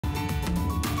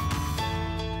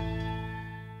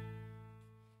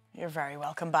You're very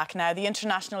welcome back now. The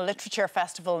International Literature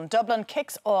Festival in Dublin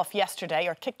kicked off yesterday,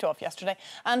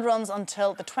 and runs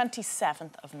until the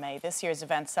 27th of May. This year's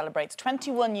event celebrates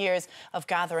 21 years of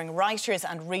gathering writers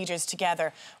and readers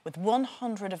together with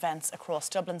 100 events across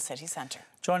Dublin city centre.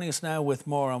 Joining us now with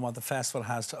more on what the festival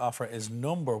has to offer is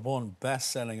 #1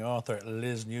 best-selling author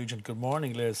Liz Nugent. Good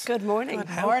morning, Liz. Good morning. Good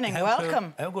morning.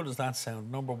 Welcome. How good does that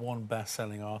sound? #1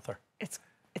 best-selling author.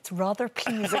 It's rather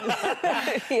pleasing.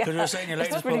 Because you're saying your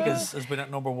latest book has been at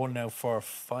 #1 now for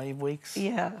 5 weeks.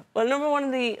 Yeah. Well, #1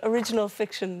 in the original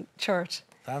fiction chart.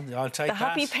 I'll take the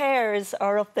Happy Pears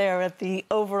are up there at the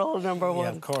overall #1. Yeah,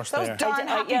 of course they are. Those darn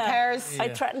Happy Pears. I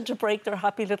threatened to break their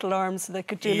happy little arms so they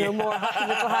could do no more happy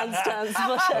little handstands.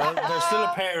 But, well, they're still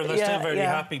a pair, they're still very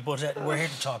happy, but we're here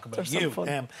to talk about you.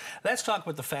 Let's talk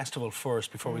about the festival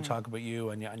first before we talk about you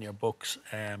and your books.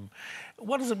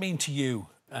 What does it mean to you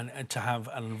and to have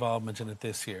an involvement in it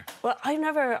this year? Well, I've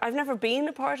never been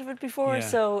a part of it before,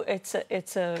 so it's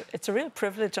a real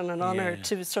privilege and an honour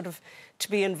to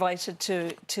be invited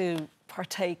to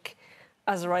partake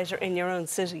as a writer in your own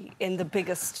city in the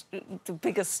biggest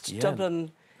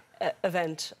Dublin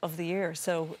event of the year.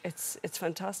 So it's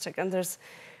fantastic, and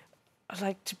I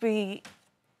like to be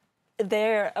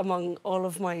there among all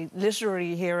of my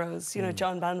literary heroes. You know,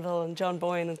 John Banville and John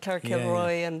Boyne and Claire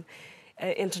Kilroy and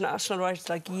international writers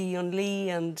like Yi Yun Lee,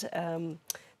 and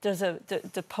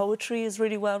the poetry is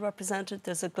really well represented.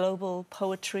 There's a global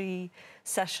poetry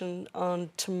session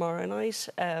on tomorrow night.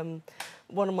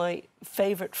 One of my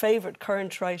favourite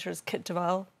current writers, Kit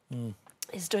Duval,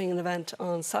 is doing an event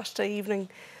on Saturday evening.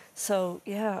 So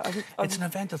yeah, it's an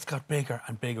event that's got bigger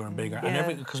and bigger and bigger.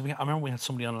 And because I remember we had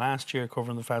somebody on last year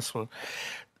covering the festival.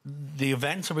 The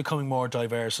events are becoming more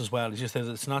diverse as well.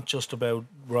 It's not just about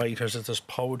writers, there's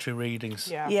poetry readings.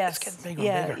 Yeah. Yes. It's getting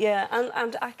bigger and bigger. Yeah,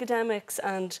 and academics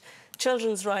and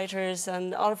children's writers,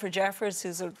 and Oliver Jeffers,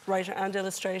 who's a writer and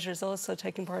illustrator, is also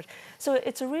taking part. So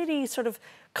it's a really sort of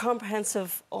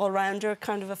comprehensive, all-rounder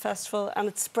kind of a festival, and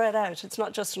it's spread out. It's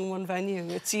not just in one venue.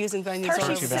 It's using venues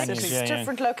all over the city.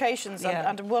 Different locations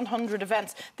and 100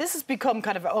 events. This has become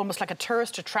kind of almost like a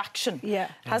tourist attraction,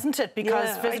 hasn't it?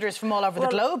 Because visitors from all over the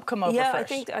globe come over for it.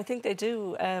 Yeah, I think they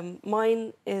do.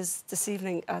 Mine is this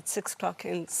evening at 6 o'clock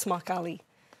in Smock Alley.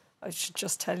 I should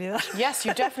just tell you that. Yes,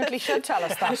 you definitely should tell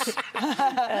us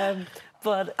that.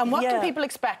 And what can people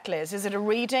expect, Liz? Is it a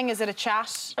reading? Is it a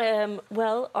chat?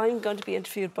 Well, I'm going to be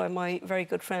interviewed by my very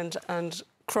good friend and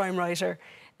crime writer,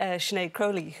 Sinead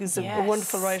Crowley, who's a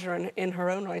wonderful writer in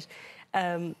her own right.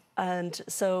 And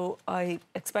so I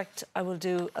expect I will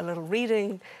do a little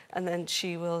reading, and then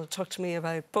she will talk to me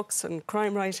about books and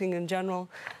crime writing in general,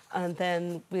 and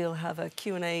then we'll have a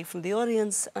Q&A from the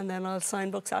audience, and then I'll sign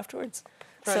books afterwards.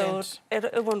 Brilliant. So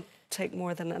it won't take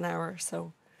more than an hour.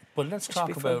 So, but let's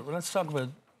talk about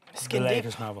the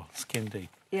latest novel, Skin Deep.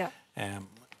 Yeah.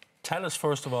 Tell us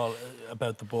first of all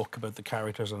about the book, about the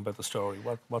characters, and about the story.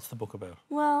 What's the book about?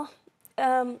 Well,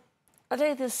 I'll tell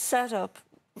you, this setup,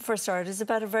 for a start, is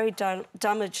about a very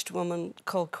damaged woman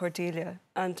called Cordelia.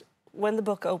 And when the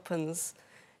book opens,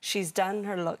 she's down in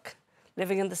her luck,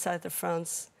 living in the south of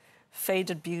France,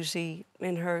 faded beauty,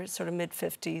 in her sort of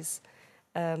mid-50s.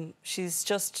 She's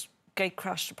just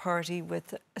gate-crashed a party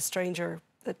with a stranger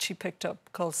that she picked up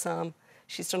called Sam.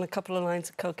 She's done a couple of lines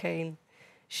of cocaine.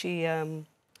 She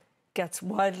gets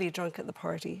wildly drunk at the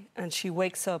party, and she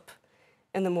wakes up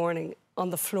in the morning on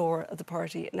the floor of the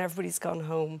party, and everybody's gone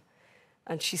home.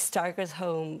 And she staggers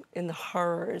home in the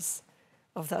horrors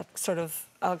of that sort of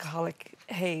alcoholic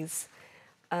haze.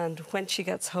 And when she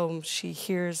gets home, she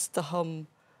hears the hum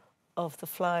of the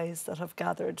flies that have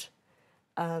gathered,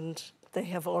 and they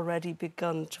have already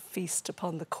begun to feast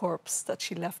upon the corpse that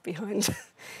she left behind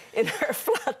in her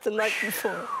flat the night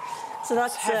before. So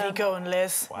that's heavy going,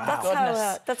 Liz.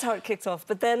 Wow. That's how it kicks off.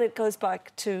 But then it goes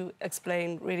back to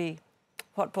explain really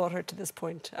what brought her to this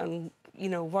point, and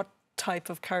what type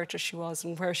of character she was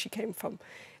and where she came from,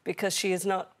 because she is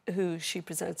not who she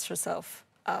presents herself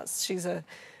as. She's a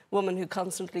woman who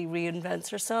constantly reinvents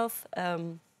herself.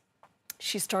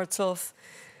 She starts off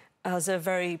as a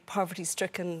very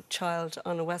poverty-stricken child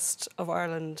on a west of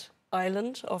Ireland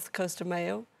island off the coast of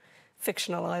Mayo,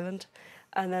 fictional island,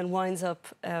 and then winds up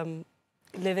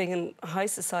living in high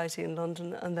society in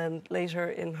London, and then later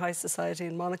in high society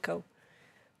in Monaco,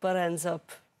 but ends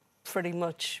up pretty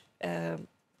much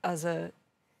as a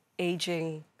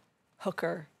ageing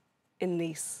hooker in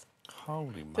Nice.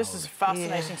 Holy moly. This is a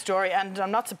fascinating story, and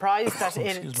I'm not surprised that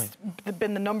it's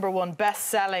been the #1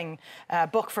 best-selling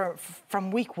book from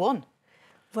week 1.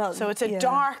 Well, so it's a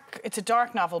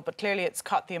dark novel, but clearly it's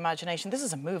caught the imagination. This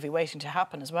is a movie waiting to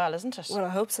happen as well, isn't it? Well, I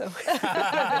hope so.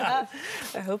 I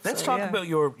hope Let's talk about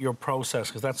your process,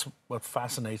 because that's what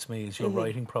fascinates me, is your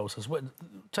writing process.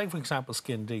 Take, for example,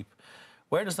 Skin Deep.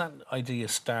 Where does that idea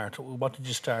start? What did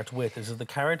you start with? Is it the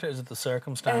character? Is it the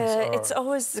circumstance? It's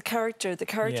always the character. The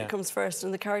character comes first,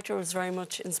 and the character was very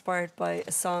much inspired by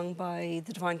a song by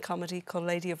the Divine Comedy called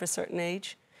Lady of a Certain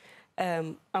Age.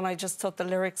 And I just thought the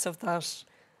lyrics of that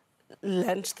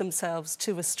lent themselves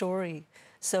to a story.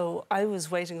 So I was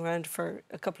waiting around for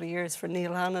a couple of years for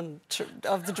Neil Hannon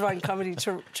of the Divine Comedy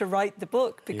to write the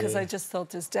book, because I just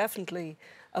thought there's definitely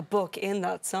a book in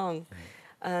that song.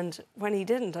 And when he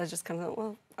didn't, I just kind of thought,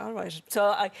 well, I'll write it. So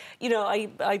I've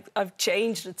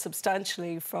changed it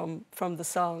substantially from the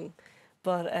song.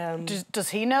 But does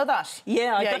he know that?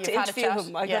 Yeah, I got to interview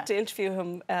him. I got to interview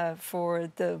him for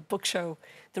the book show,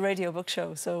 the radio book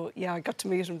show. So yeah, I got to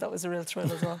meet him. That was a real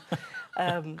thrill as well.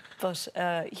 I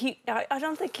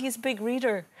don't think he's a big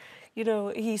reader. You know,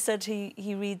 he said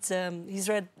he reads. He's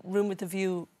read Room with the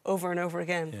View over and over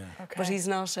again, but he's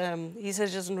not. He said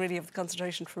he doesn't really have the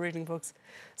concentration for reading books.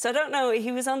 So I don't know.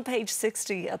 He was on page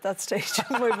 60 at that stage of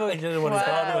my book. I don't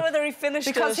know whether he finished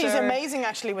it. Because he's amazing,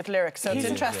 actually, with lyrics. So it's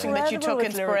interesting that you took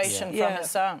inspiration from his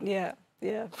song. Yeah,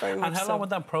 very much. And how long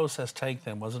would that process take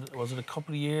then? Was it a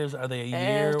couple of years? Are they a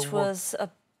year? It was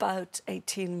about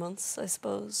 18 months, I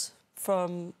suppose,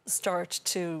 from start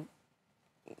to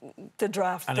the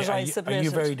draft that I submitted. Are you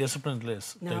very disciplined,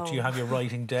 Liz? No. Do you have your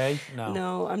writing day? No.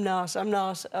 No, I'm not.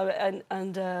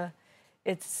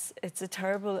 It's a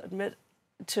terrible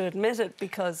to admit it,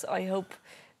 because I hope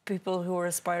people who are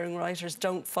aspiring writers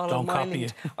don't follow my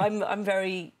lead. I'm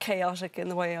very chaotic in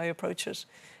the way I approach it.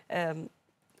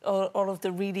 All of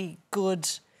the really good,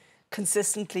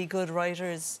 consistently good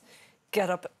writers get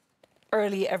up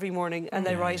early every morning and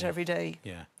they write every day.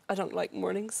 Yeah. I don't like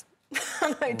mornings.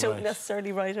 And I don't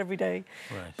necessarily write every day.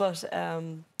 Right. But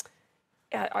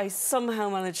I somehow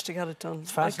managed to get it done.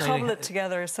 I cobble it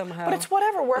together somehow. But it's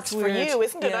whatever works for you,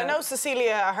 isn't it? I know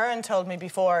Cecilia Ahern told me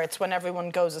before, it's when everyone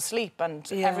goes asleep and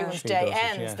everyone's day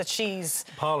ends that she's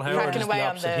Paul Howard is the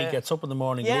opposite. He gets up in the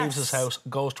morning, leaves his house,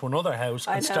 goes to another house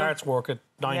and starts work at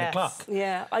 9 o'clock.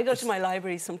 Yeah, I go to my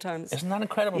library sometimes. Isn't that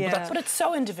incredible? Yeah. But it's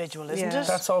so individual, isn't it?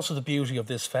 That's also the beauty of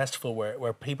this festival,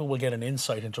 where people will get an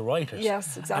insight into writers.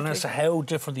 Yes, exactly. And as to how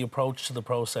different the approach to the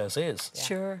process is.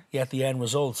 Sure. Yet the end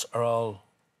results are all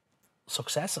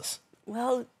successes.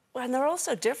 Well, and they're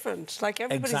also different. Like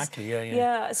everybody's... Exactly,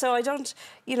 Yeah, so I don't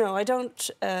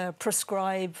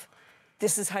prescribe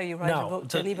this is how you write a book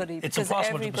to anybody. It's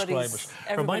impossible to prescribe it.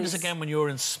 Remind us again when you were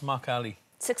in Smock Alley.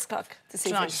 6 o'clock this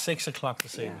evening. 6 o'clock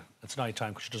this evening. It's night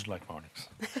time because she doesn't like mornings.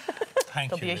 Thank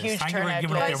There'll you. be a huge Thank turnout. you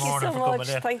for giving up your morning for coming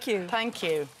in. Thank you. Thank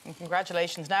you. And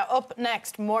congratulations. Now, up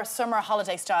next, more summer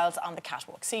holiday styles on the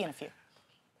catwalk. See you in a few.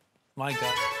 My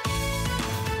God.